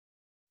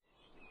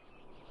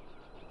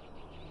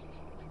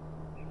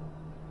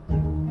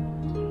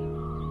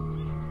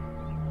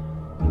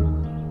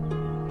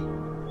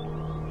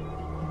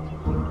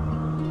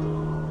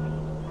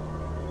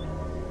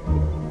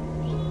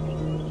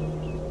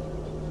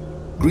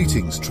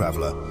Greetings,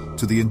 traveler,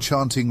 to the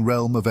enchanting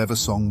realm of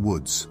Eversong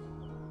Woods.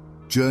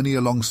 Journey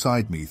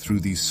alongside me through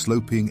these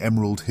sloping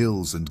emerald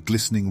hills and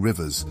glistening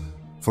rivers,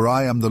 for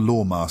I am the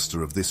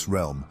lore-master of this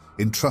realm,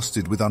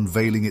 entrusted with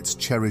unveiling its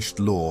cherished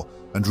lore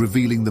and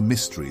revealing the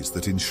mysteries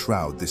that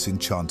enshroud this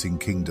enchanting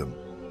kingdom.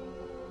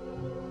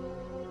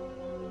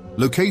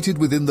 Located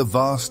within the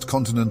vast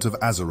continent of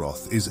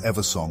Azeroth is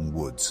Eversong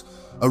Woods,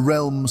 a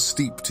realm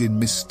steeped in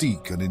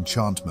mystique and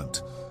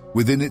enchantment.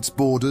 Within its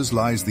borders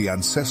lies the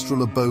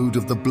ancestral abode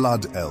of the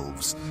Blood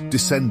Elves,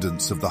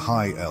 descendants of the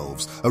High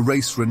Elves, a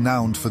race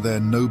renowned for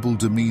their noble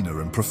demeanor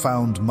and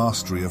profound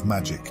mastery of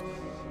magic,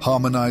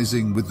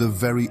 harmonizing with the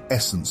very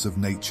essence of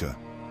nature.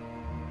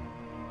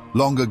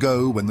 Long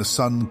ago, when the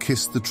sun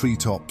kissed the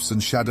treetops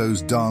and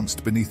shadows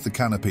danced beneath the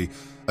canopy,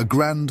 a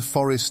grand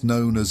forest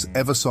known as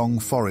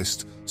Eversong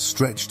Forest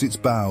stretched its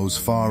boughs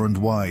far and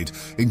wide,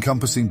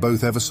 encompassing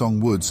both Eversong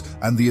Woods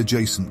and the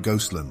adjacent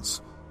ghostlands.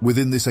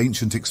 Within this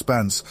ancient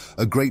expanse,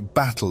 a great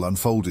battle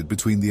unfolded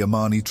between the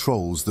Amani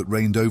trolls that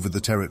reigned over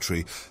the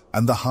territory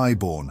and the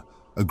Highborn,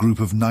 a group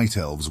of night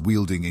elves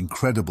wielding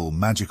incredible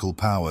magical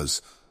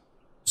powers.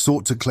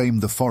 Sought to claim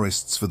the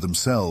forests for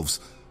themselves,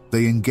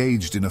 they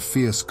engaged in a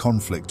fierce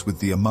conflict with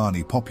the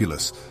Amani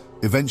populace,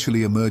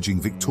 eventually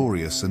emerging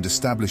victorious and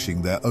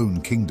establishing their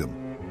own kingdom.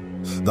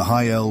 The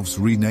High Elves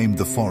renamed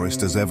the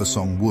forest as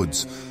Eversong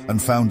Woods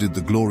and founded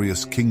the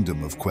glorious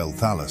kingdom of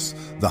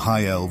Quel'Thalas. The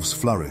High Elves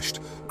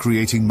flourished,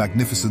 creating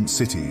magnificent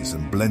cities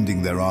and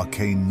blending their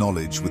arcane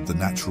knowledge with the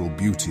natural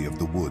beauty of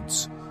the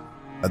woods.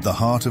 At the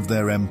heart of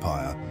their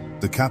empire,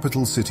 the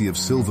capital city of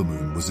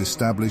Silvermoon was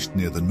established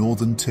near the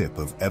northern tip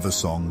of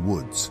Eversong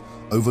Woods,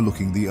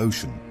 overlooking the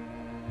ocean.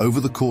 Over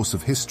the course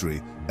of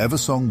history,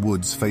 Eversong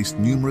Woods faced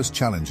numerous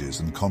challenges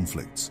and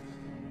conflicts.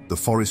 The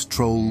forest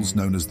trolls,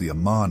 known as the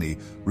Amani,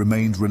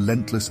 remained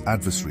relentless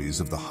adversaries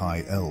of the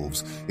High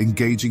Elves,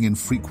 engaging in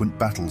frequent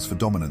battles for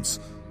dominance.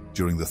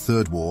 During the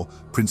Third War,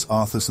 Prince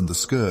Arthas and the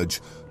Scourge,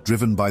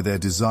 driven by their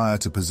desire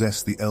to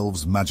possess the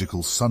elves'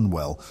 magical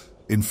Sunwell,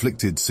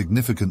 inflicted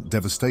significant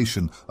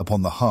devastation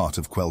upon the heart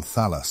of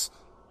Quel'Thalas.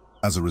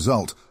 As a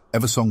result,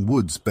 Eversong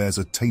Woods bears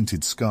a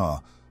tainted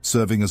scar,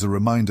 serving as a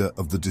reminder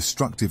of the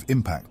destructive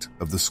impact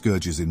of the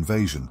Scourge's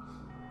invasion.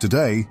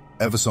 Today,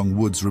 Eversong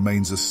Woods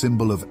remains a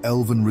symbol of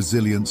elven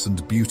resilience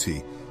and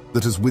beauty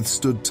that has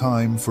withstood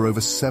time for over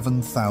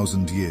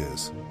 7,000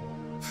 years.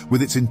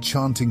 With its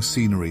enchanting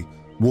scenery,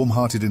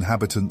 warm-hearted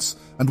inhabitants,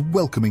 and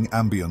welcoming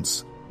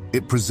ambience,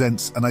 it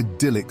presents an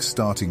idyllic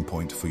starting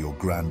point for your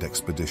grand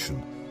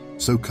expedition.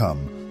 So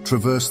come,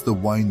 traverse the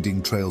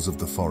winding trails of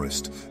the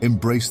forest,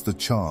 embrace the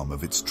charm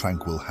of its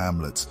tranquil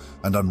hamlets,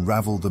 and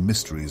unravel the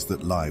mysteries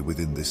that lie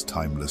within this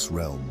timeless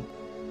realm.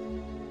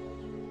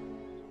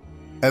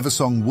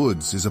 Eversong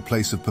Woods is a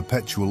place of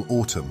perpetual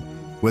autumn,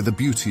 where the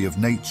beauty of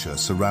nature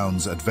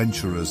surrounds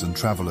adventurers and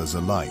travelers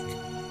alike.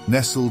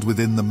 Nestled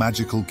within the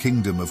magical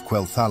kingdom of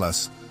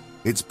Quel'Thalas,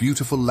 its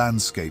beautiful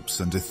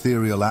landscapes and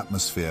ethereal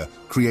atmosphere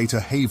create a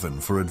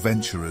haven for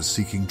adventurers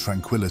seeking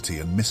tranquility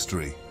and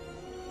mystery.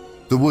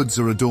 The woods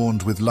are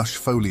adorned with lush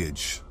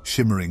foliage,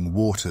 shimmering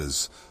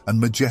waters, and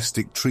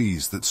majestic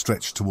trees that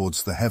stretch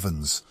towards the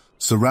heavens.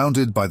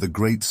 Surrounded by the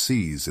great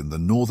seas in the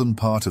northern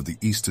part of the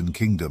Eastern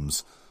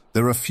Kingdoms,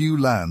 there are few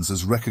lands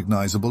as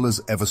recognizable as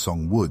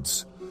Eversong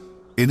Woods.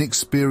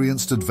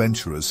 Inexperienced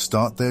adventurers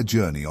start their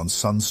journey on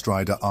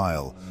Sunstrider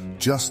Isle,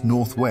 just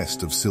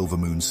northwest of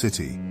Silvermoon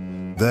City.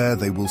 There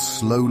they will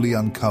slowly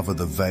uncover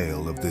the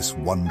veil of this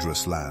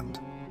wondrous land.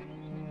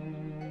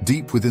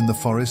 Deep within the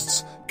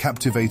forests,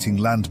 captivating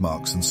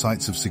landmarks and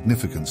sites of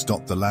significance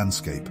dot the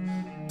landscape.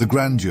 The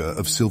grandeur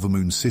of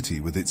Silvermoon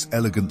City with its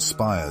elegant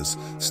spires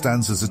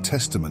stands as a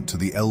testament to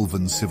the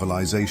elven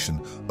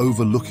civilization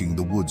overlooking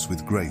the woods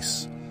with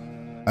grace.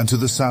 And to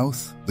the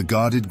south, the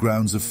guarded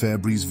grounds of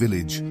Fairbreeze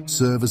Village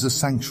serve as a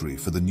sanctuary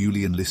for the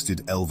newly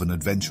enlisted elven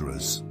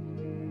adventurers.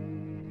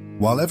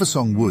 While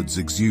Eversong Woods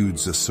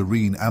exudes a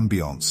serene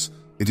ambience,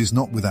 it is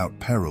not without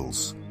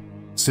perils.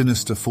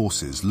 Sinister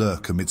forces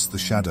lurk amidst the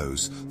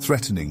shadows,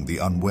 threatening the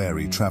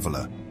unwary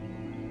traveler.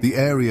 The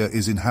area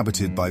is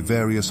inhabited by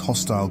various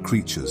hostile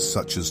creatures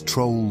such as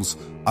trolls,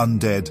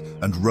 undead,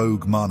 and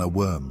rogue mana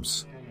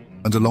worms.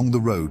 And along the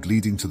road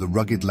leading to the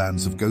rugged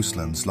lands of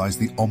Ghostlands lies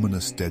the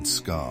ominous Dead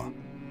Scar.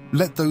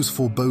 Let those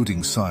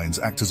foreboding signs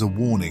act as a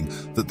warning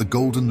that the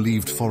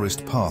golden-leaved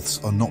forest paths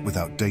are not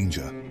without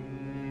danger.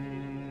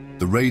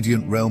 The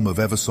radiant realm of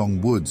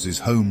Eversong Woods is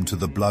home to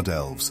the Blood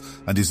Elves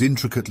and is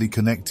intricately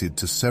connected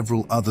to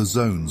several other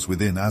zones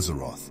within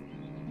Azeroth.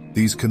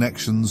 These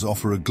connections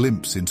offer a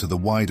glimpse into the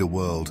wider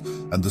world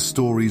and the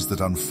stories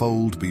that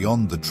unfold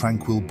beyond the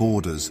tranquil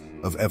borders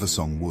of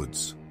Eversong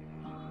Woods.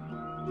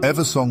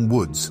 Eversong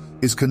Woods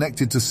is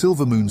connected to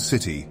Silvermoon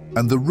City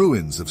and the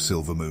ruins of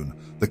Silvermoon,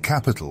 the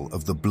capital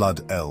of the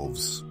Blood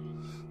Elves.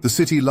 The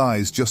city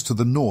lies just to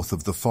the north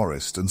of the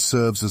forest and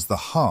serves as the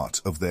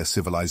heart of their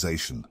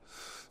civilization.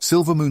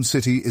 Silvermoon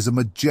City is a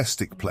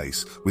majestic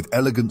place with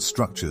elegant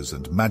structures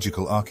and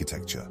magical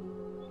architecture.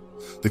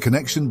 The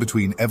connection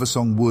between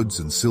Eversong Woods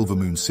and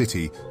Silvermoon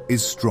City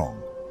is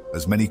strong.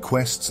 as many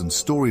quests and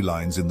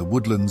storylines in the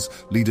woodlands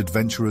lead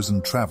adventurers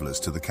and travelers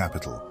to the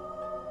capital.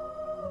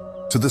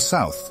 To the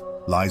south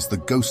lies the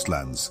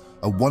Ghostlands,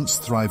 a once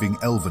thriving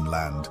elven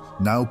land,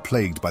 now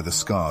plagued by the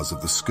scars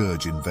of the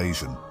Scourge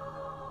invasion.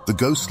 The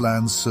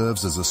Ghostlands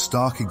serves as a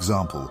stark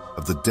example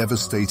of the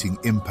devastating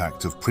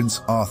impact of Prince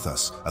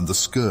Arthas and the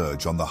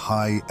Scourge on the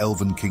high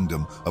elven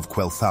kingdom of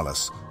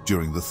Quel'Thalas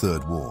during the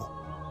Third War.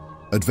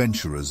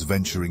 Adventurers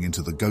venturing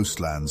into the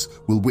Ghostlands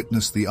will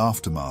witness the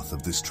aftermath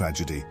of this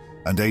tragedy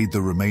and aid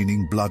the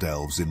remaining Blood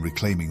Elves in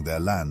reclaiming their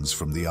lands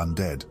from the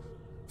undead.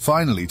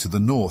 Finally, to the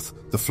north,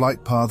 the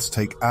flight paths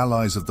take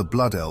allies of the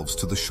Blood Elves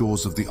to the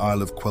shores of the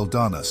Isle of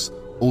Quel'Thalas,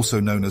 also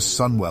known as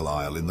Sunwell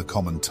Isle in the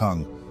common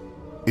tongue.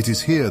 It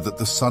is here that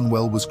the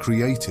Sunwell was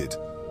created,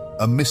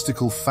 a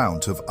mystical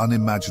fount of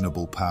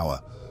unimaginable power.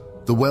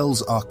 The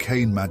well's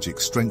arcane magic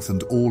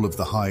strengthened all of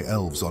the High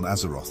Elves on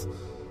Azeroth.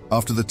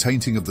 After the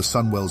tainting of the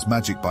Sunwell's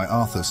magic by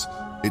Arthas,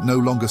 it no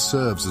longer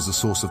serves as a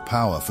source of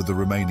power for the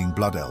remaining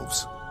Blood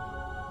Elves.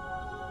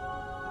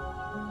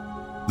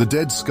 The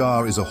Dead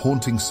Scar is a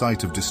haunting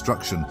sight of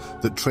destruction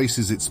that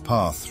traces its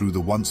path through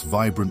the once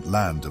vibrant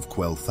land of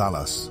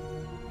Quel'Thalas.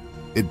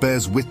 It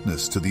bears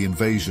witness to the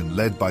invasion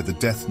led by the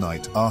Death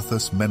Knight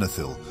Arthas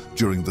Menethil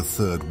during the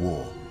Third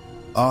War.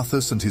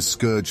 Arthas and his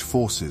Scourge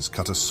forces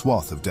cut a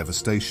swath of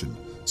devastation,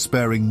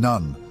 sparing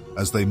none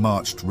as they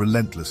marched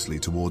relentlessly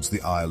towards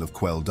the Isle of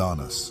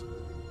Quel'Thalas.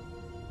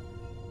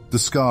 The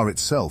scar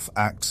itself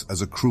acts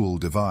as a cruel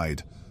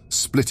divide,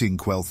 splitting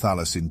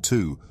Quel'Thalas in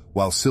two,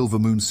 while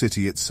Silvermoon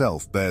City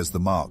itself bears the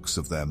marks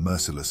of their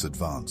merciless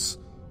advance.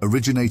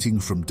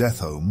 Originating from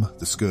Deathhome,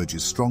 the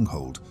Scourge's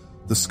stronghold,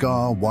 the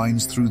scar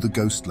winds through the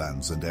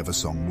Ghostlands and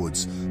Eversong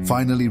Woods,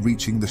 finally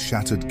reaching the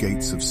shattered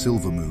gates of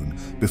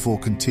Silvermoon before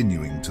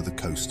continuing to the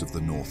coast of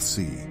the North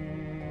Sea.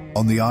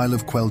 On the Isle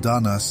of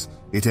Quel'Thalas,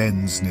 it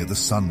ends near the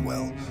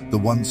Sunwell, the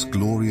once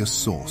glorious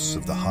source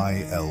of the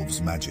High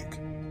Elves' magic.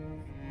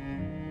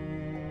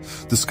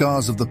 The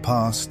scars of the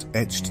past,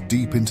 etched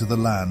deep into the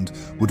land,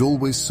 would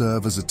always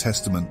serve as a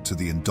testament to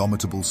the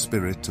indomitable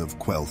spirit of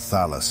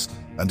Quel'Thalas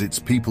and its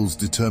people's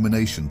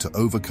determination to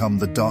overcome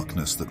the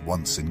darkness that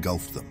once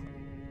engulfed them.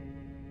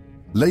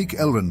 Lake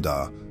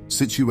Elrondar,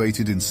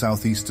 situated in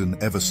southeastern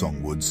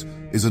Eversong Woods,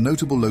 is a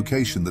notable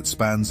location that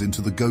spans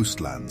into the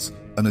Ghostlands,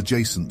 an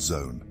adjacent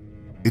zone.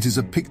 It is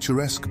a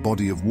picturesque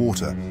body of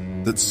water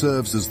that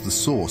serves as the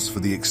source for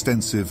the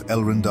extensive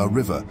Elrondar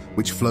River,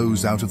 which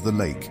flows out of the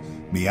lake,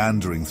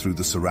 meandering through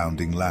the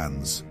surrounding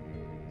lands.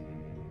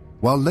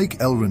 While Lake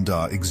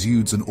Elrondar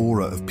exudes an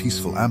aura of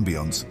peaceful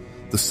ambience,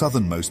 the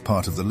southernmost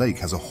part of the lake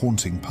has a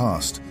haunting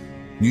past.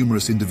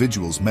 Numerous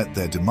individuals met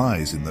their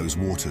demise in those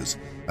waters,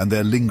 and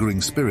their lingering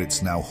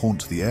spirits now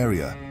haunt the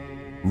area.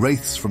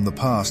 Wraiths from the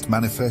past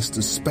manifest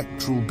as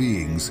spectral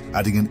beings,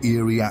 adding an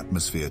eerie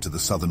atmosphere to the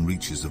southern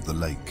reaches of the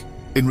lake.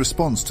 In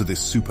response to this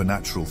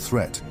supernatural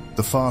threat,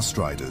 the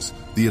Farstriders,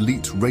 the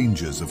elite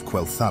rangers of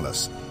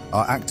Quel'Thalas,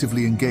 are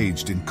actively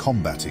engaged in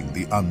combating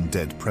the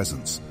undead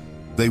presence.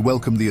 They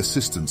welcome the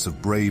assistance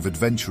of brave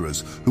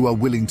adventurers who are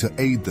willing to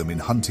aid them in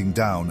hunting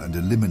down and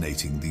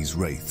eliminating these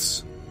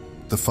wraiths.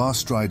 The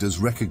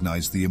Farstriders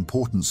recognize the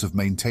importance of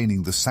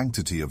maintaining the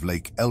sanctity of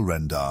Lake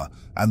Elrondar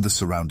and the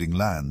surrounding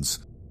lands.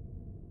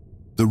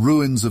 The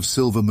ruins of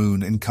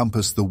Silvermoon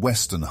encompass the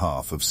western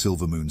half of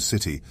Silvermoon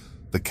City,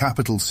 the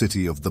capital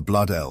city of the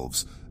Blood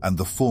Elves and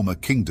the former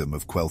kingdom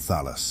of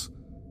Quel'Thalas.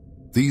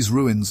 These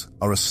ruins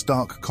are a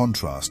stark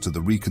contrast to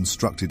the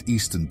reconstructed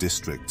eastern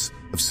districts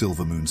of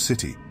Silvermoon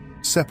City,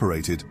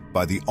 separated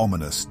by the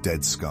ominous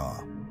Dead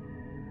Scar.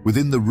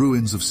 Within the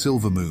ruins of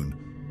Silvermoon,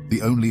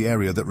 the only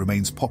area that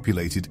remains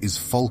populated is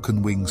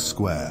Falconwing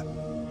Square.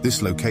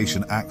 This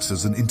location acts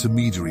as an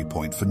intermediary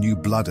point for new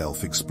Blood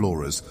Elf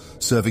explorers,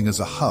 serving as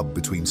a hub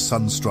between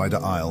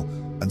Sunstrider Isle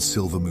and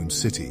Silvermoon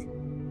City.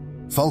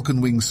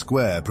 Falconwing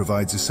Square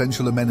provides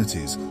essential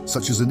amenities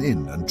such as an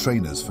inn and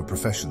trainers for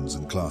professions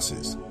and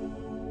classes.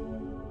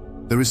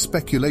 There is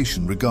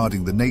speculation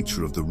regarding the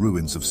nature of the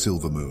ruins of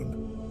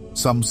Silvermoon.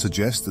 Some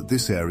suggest that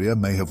this area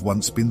may have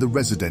once been the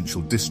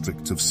residential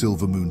district of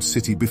Silvermoon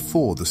City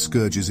before the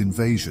Scourge's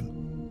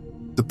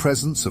invasion. The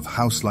presence of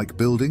house-like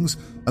buildings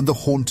and the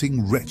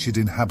haunting, wretched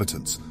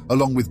inhabitants,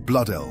 along with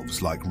blood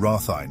elves like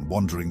Rathine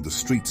wandering the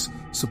streets,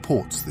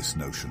 supports this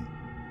notion.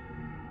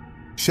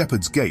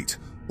 Shepherd's Gate,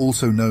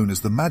 also known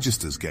as the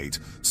Magister's Gate,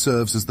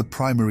 serves as the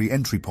primary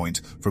entry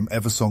point from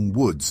Eversong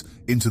Woods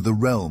into the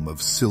realm of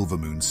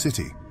Silvermoon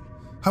City.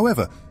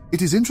 However,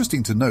 it is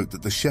interesting to note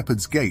that the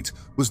Shepherd's Gate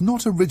was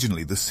not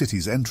originally the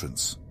city's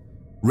entrance.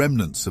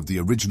 Remnants of the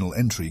original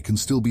entry can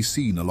still be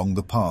seen along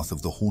the path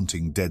of the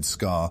haunting Dead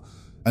Scar,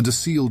 and a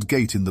sealed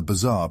gate in the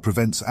bazaar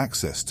prevents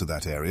access to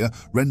that area,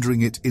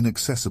 rendering it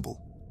inaccessible.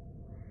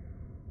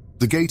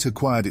 The gate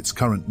acquired its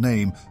current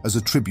name as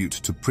a tribute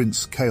to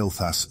Prince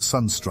Quel'Thalas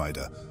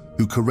Sunstrider,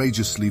 who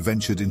courageously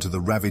ventured into the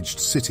ravaged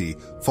city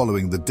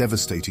following the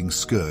devastating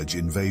Scourge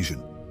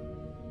invasion.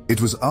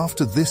 It was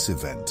after this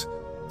event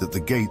that the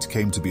gate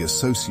came to be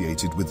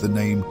associated with the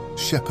name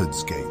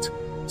Shepherd's Gate,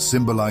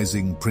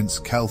 symbolizing Prince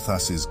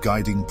Quel'Thas's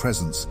guiding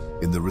presence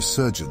in the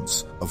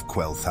resurgence of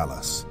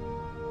Quel'Thalas.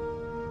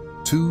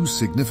 Two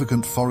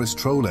significant forest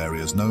troll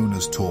areas known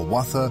as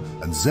Torwatha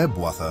and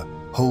Zebwatha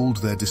hold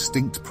their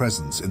distinct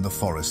presence in the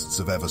forests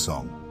of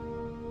Eversong.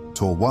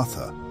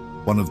 Torwatha,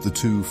 one of the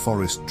two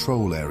forest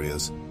troll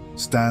areas,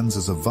 stands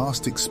as a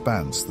vast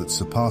expanse that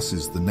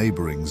surpasses the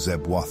neighboring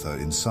Zebwatha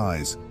in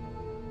size.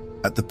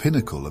 At the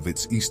pinnacle of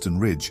its eastern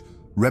ridge,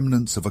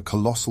 remnants of a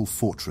colossal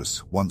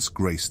fortress once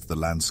graced the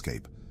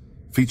landscape,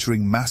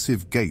 featuring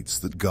massive gates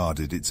that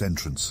guarded its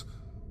entrance.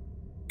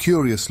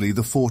 Curiously,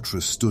 the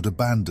fortress stood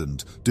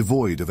abandoned,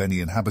 devoid of any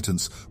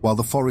inhabitants, while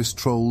the forest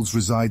trolls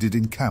resided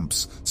in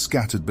camps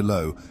scattered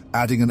below,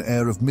 adding an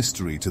air of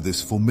mystery to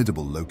this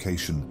formidable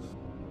location.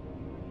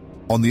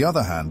 On the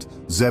other hand,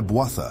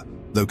 Zebwatha,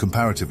 though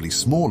comparatively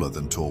smaller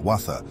than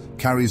Torwatha,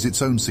 carries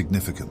its own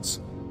significance.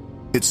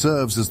 It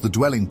serves as the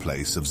dwelling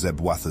place of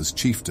Zebwatha's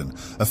chieftain,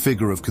 a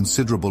figure of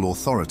considerable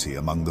authority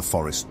among the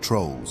forest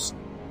trolls.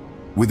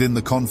 Within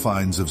the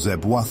confines of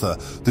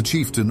Zebwatha, the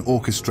chieftain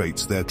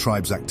orchestrates their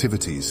tribe's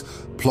activities,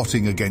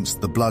 plotting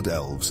against the Blood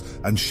Elves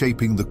and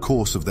shaping the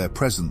course of their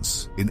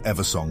presence in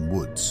Eversong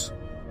Woods.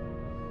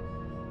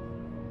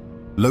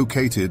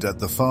 Located at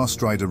the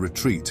Farstrider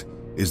Retreat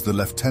is the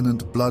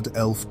Lieutenant Blood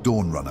Elf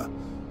Dawnrunner.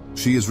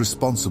 She is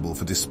responsible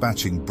for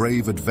dispatching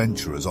brave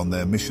adventurers on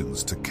their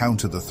missions to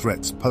counter the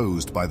threats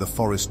posed by the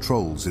forest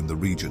trolls in the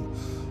region.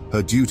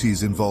 Her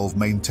duties involve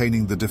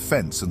maintaining the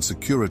defense and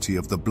security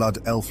of the Blood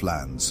Elf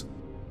lands.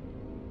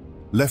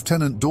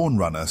 Lieutenant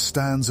Dawnrunner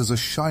stands as a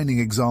shining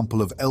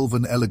example of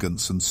elven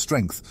elegance and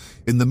strength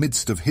in the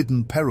midst of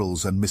hidden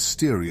perils and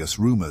mysterious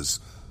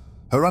rumors.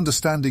 Her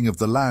understanding of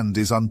the land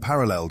is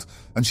unparalleled,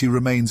 and she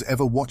remains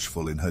ever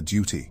watchful in her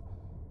duty.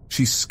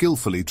 She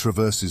skillfully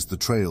traverses the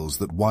trails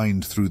that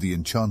wind through the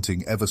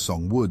enchanting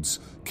Eversong Woods,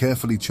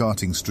 carefully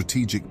charting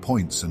strategic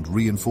points and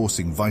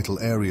reinforcing vital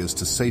areas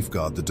to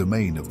safeguard the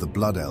domain of the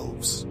Blood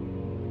Elves.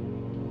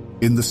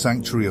 In the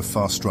sanctuary of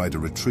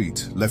Farstrider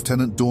Retreat,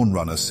 Lieutenant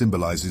Dawnrunner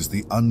symbolizes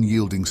the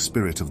unyielding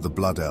spirit of the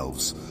Blood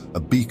Elves, a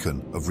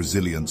beacon of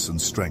resilience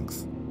and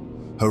strength.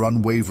 Her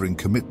unwavering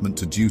commitment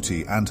to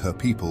duty and her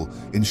people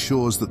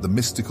ensures that the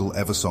mystical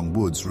Eversong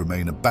Woods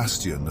remain a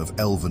bastion of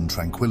elven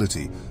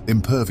tranquility,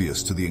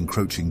 impervious to the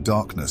encroaching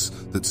darkness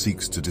that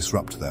seeks to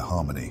disrupt their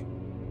harmony.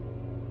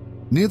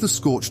 Near the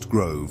Scorched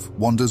Grove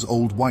wanders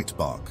Old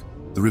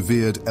Whitebark, the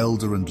revered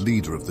elder and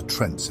leader of the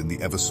Trents in the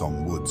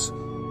Eversong Woods.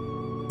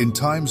 In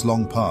times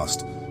long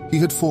past, he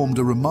had formed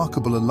a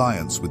remarkable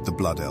alliance with the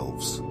Blood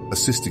Elves,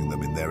 assisting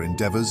them in their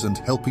endeavors and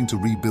helping to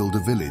rebuild a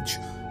village.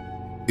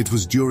 It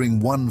was during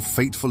one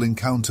fateful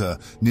encounter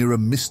near a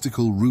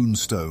mystical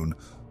runestone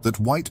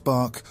that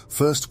Whitebark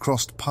first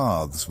crossed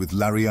paths with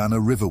Lariana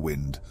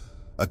Riverwind,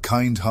 a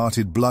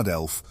kind-hearted Blood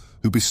Elf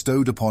who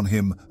bestowed upon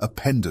him a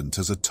pendant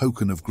as a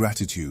token of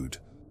gratitude.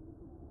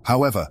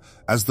 However,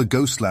 as the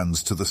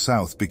Ghostlands to the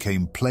south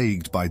became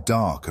plagued by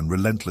dark and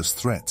relentless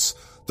threats,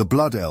 the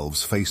Blood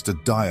Elves faced a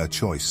dire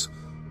choice.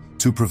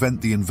 To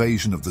prevent the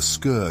invasion of the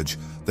Scourge,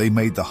 they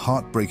made the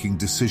heartbreaking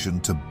decision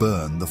to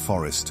burn the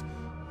forest.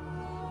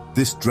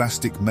 This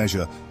drastic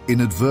measure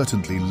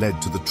inadvertently led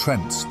to the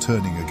Trents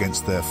turning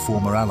against their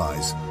former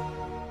allies.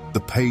 The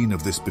pain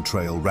of this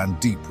betrayal ran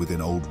deep within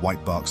Old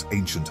Whitebark's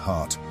ancient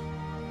heart.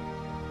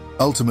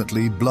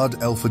 Ultimately,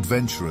 Blood Elf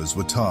adventurers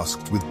were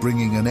tasked with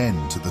bringing an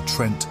end to the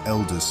Trent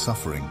Elder's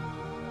suffering.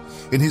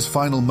 In his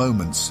final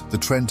moments, the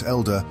Trent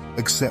Elder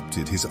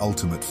accepted his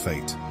ultimate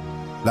fate.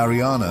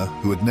 Lariana,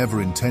 who had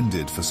never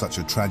intended for such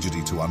a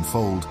tragedy to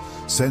unfold,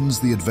 sends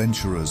the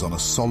adventurers on a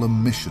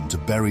solemn mission to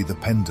bury the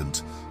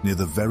pendant near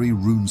the very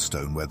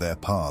runestone where their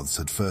paths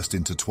had first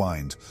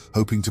intertwined,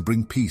 hoping to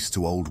bring peace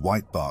to Old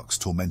Whitebark's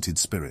tormented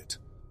spirit.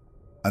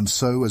 And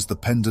so, as the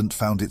pendant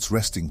found its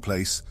resting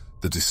place,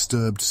 the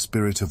disturbed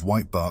spirit of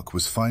Whitebark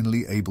was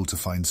finally able to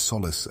find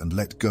solace and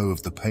let go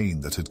of the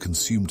pain that had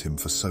consumed him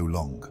for so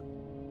long.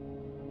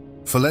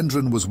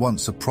 Felendron was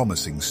once a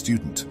promising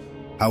student.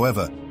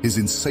 However, his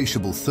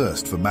insatiable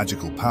thirst for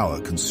magical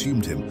power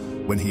consumed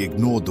him when he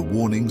ignored the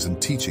warnings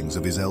and teachings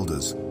of his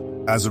elders.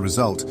 As a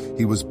result,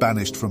 he was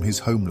banished from his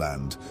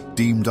homeland,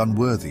 deemed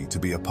unworthy to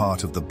be a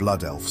part of the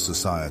Blood Elf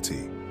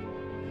society.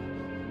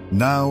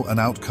 Now an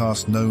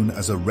outcast known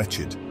as a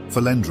wretched,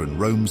 Felendron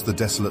roams the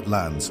desolate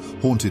lands,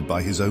 haunted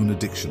by his own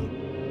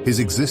addiction. His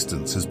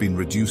existence has been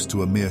reduced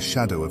to a mere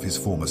shadow of his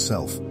former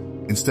self.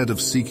 Instead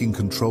of seeking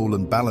control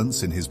and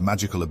balance in his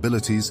magical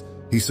abilities,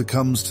 he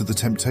succumbs to the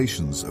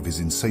temptations of his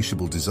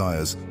insatiable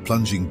desires,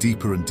 plunging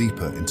deeper and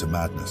deeper into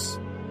madness.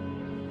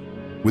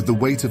 With the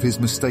weight of his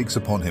mistakes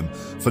upon him,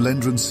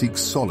 Felendron seeks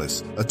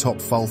solace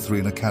atop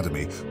Falthrian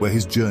Academy, where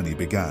his journey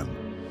began.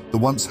 The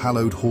once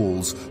hallowed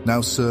halls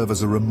now serve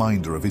as a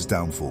reminder of his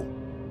downfall.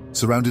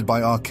 Surrounded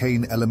by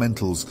arcane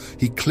elementals,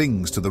 he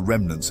clings to the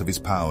remnants of his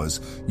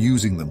powers,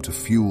 using them to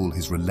fuel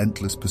his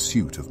relentless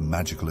pursuit of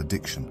magical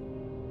addiction.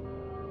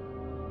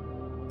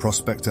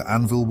 Prospector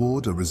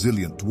Anvilward, a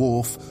resilient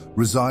dwarf,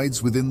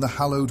 resides within the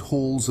hallowed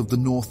halls of the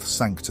North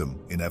Sanctum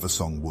in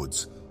Eversong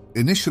Woods.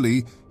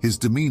 Initially, his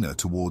demeanor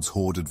towards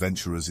Horde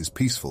adventurers is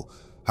peaceful.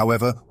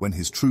 However, when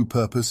his true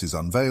purpose is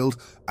unveiled,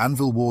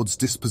 Anvilward's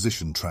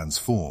disposition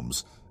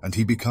transforms, and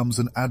he becomes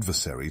an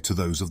adversary to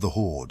those of the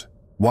Horde.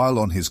 While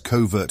on his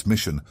covert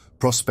mission,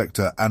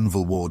 prospector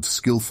Anvilward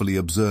skillfully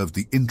observed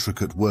the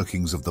intricate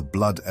workings of the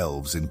Blood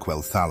Elves in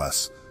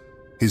Quel'Thalas.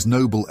 His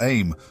noble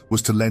aim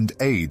was to lend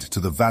aid to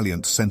the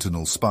valiant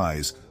Sentinel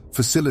spies,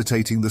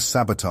 facilitating the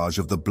sabotage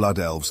of the Blood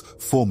Elves'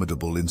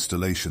 formidable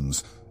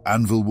installations.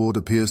 Anvilward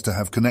appears to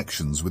have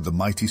connections with the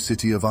mighty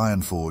city of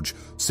Ironforge,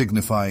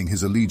 signifying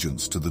his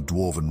allegiance to the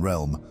Dwarven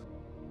realm.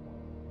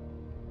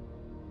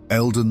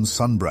 Elden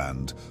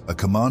Sunbrand, a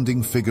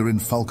commanding figure in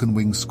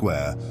Falconwing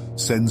Square,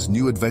 sends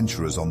new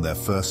adventurers on their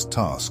first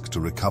task to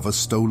recover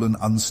stolen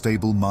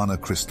unstable mana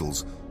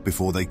crystals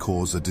before they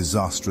cause a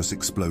disastrous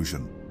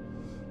explosion.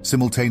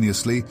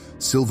 Simultaneously,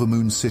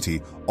 Silvermoon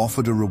City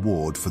offered a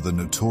reward for the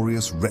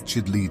notorious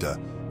wretched leader,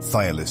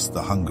 Quel'Thalas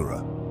the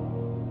Hungerer.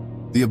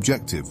 The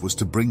objective was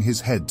to bring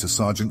his head to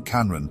Sergeant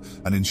Canron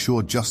and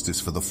ensure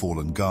justice for the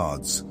fallen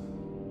guards.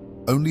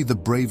 Only the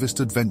bravest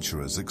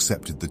adventurers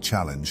accepted the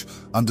challenge,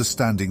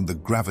 understanding the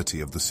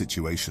gravity of the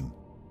situation.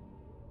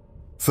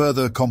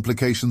 Further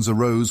complications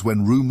arose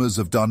when rumors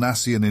of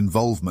Darnassian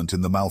involvement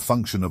in the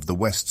malfunction of the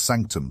West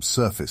Sanctum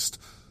surfaced.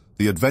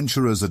 The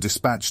adventurers are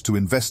dispatched to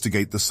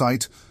investigate the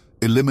site,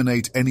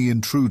 eliminate any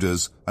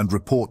intruders, and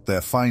report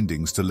their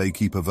findings to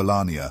Laykeeper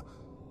Valania.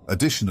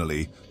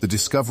 Additionally, the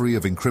discovery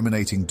of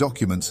incriminating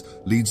documents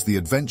leads the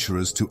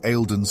adventurers to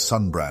Elden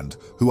Sunbrand,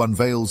 who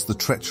unveils the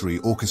treachery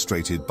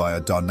orchestrated by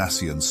a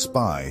Darnassian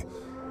spy.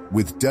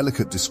 With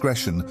delicate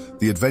discretion,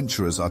 the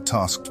adventurers are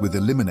tasked with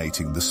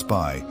eliminating the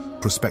spy,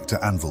 Prospector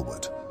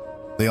Anvilward.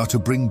 They are to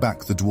bring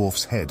back the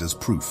dwarf's head as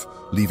proof,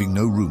 leaving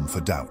no room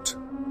for doubt.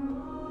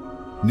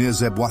 Near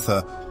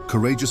Zebwatha,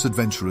 courageous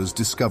adventurers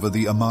discover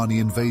the Amani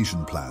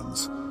invasion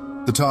plans.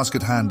 The task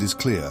at hand is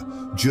clear: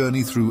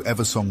 journey through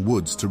Eversong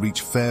Woods to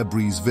reach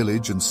Fairbreeze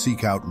Village and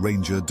seek out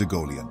Ranger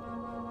Degolian.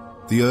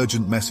 The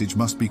urgent message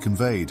must be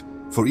conveyed,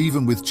 for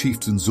even with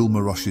Chieftain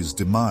Zulmarosh's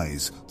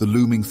demise, the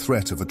looming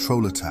threat of a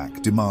troll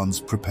attack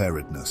demands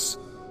preparedness.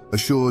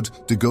 Assured,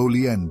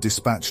 Degolian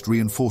dispatched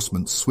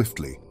reinforcements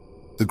swiftly.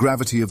 The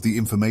gravity of the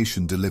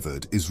information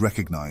delivered is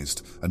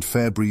recognized, and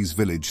Fairbreeze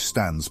Village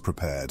stands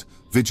prepared,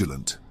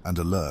 vigilant and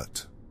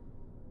alert.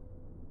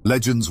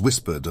 Legends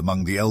whispered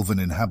among the elven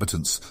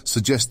inhabitants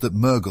suggest that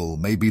Murgle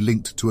may be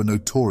linked to a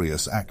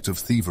notorious act of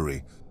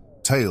thievery.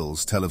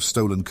 Tales tell of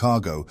stolen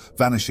cargo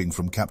vanishing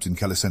from Captain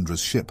Calisandra's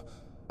ship,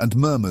 and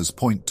murmurs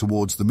point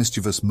towards the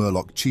mischievous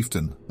Murloc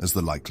chieftain as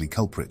the likely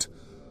culprit.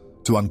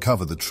 To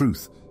uncover the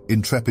truth,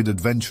 intrepid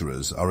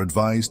adventurers are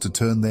advised to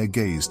turn their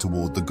gaze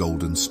toward the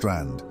Golden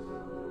Strand.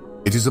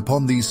 It is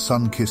upon these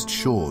sun-kissed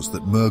shores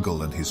that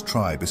Murgle and his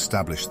tribe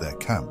establish their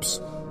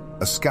camps,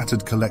 a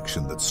scattered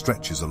collection that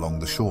stretches along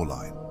the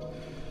shoreline.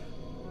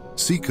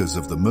 Seekers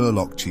of the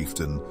Murloc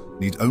chieftain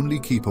need only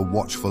keep a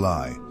watchful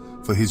eye,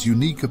 for his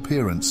unique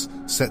appearance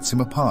sets him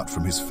apart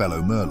from his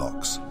fellow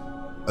Murlocs.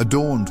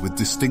 Adorned with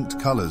distinct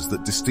colors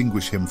that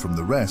distinguish him from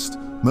the rest,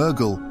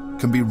 Murgle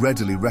can be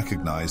readily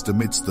recognized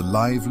amidst the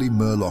lively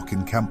Murloc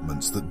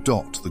encampments that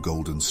dot the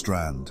Golden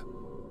Strand.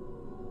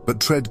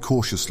 But tread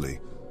cautiously,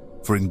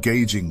 for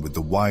engaging with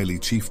the wily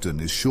chieftain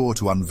is sure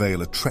to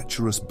unveil a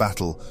treacherous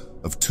battle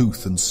of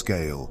tooth and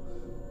scale,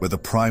 where the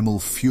primal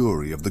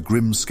fury of the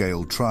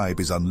Grimscale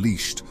tribe is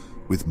unleashed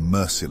with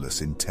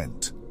merciless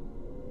intent.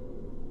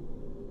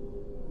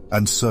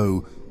 And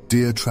so,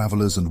 dear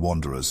travelers and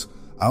wanderers,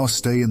 our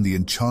stay in the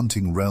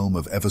enchanting realm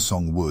of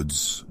Eversong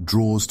Woods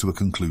draws to a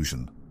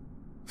conclusion.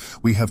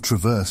 We have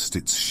traversed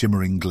its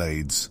shimmering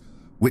glades,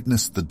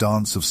 witnessed the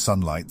dance of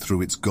sunlight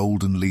through its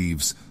golden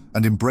leaves,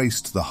 and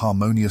embraced the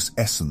harmonious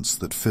essence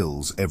that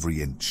fills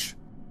every inch.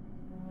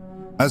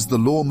 As the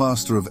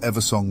Loremaster of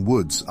Eversong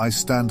Woods, I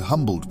stand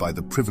humbled by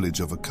the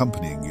privilege of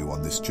accompanying you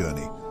on this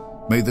journey.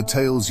 May the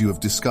tales you have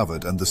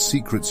discovered and the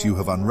secrets you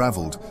have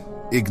unraveled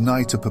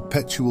ignite a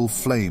perpetual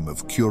flame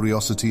of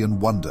curiosity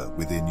and wonder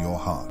within your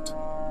heart.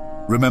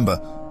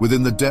 Remember,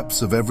 within the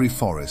depths of every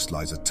forest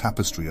lies a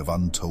tapestry of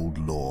untold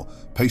lore,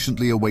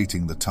 patiently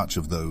awaiting the touch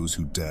of those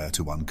who dare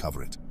to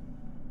uncover it.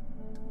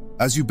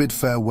 As you bid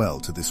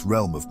farewell to this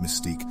realm of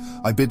mystique,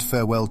 I bid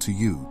farewell to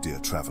you, dear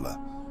traveler.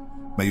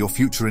 May your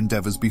future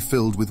endeavors be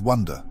filled with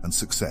wonder and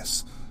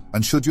success,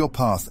 and should your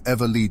path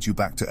ever lead you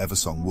back to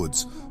Eversong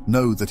Woods,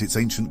 know that its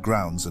ancient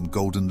grounds and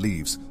golden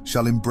leaves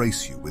shall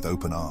embrace you with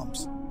open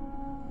arms.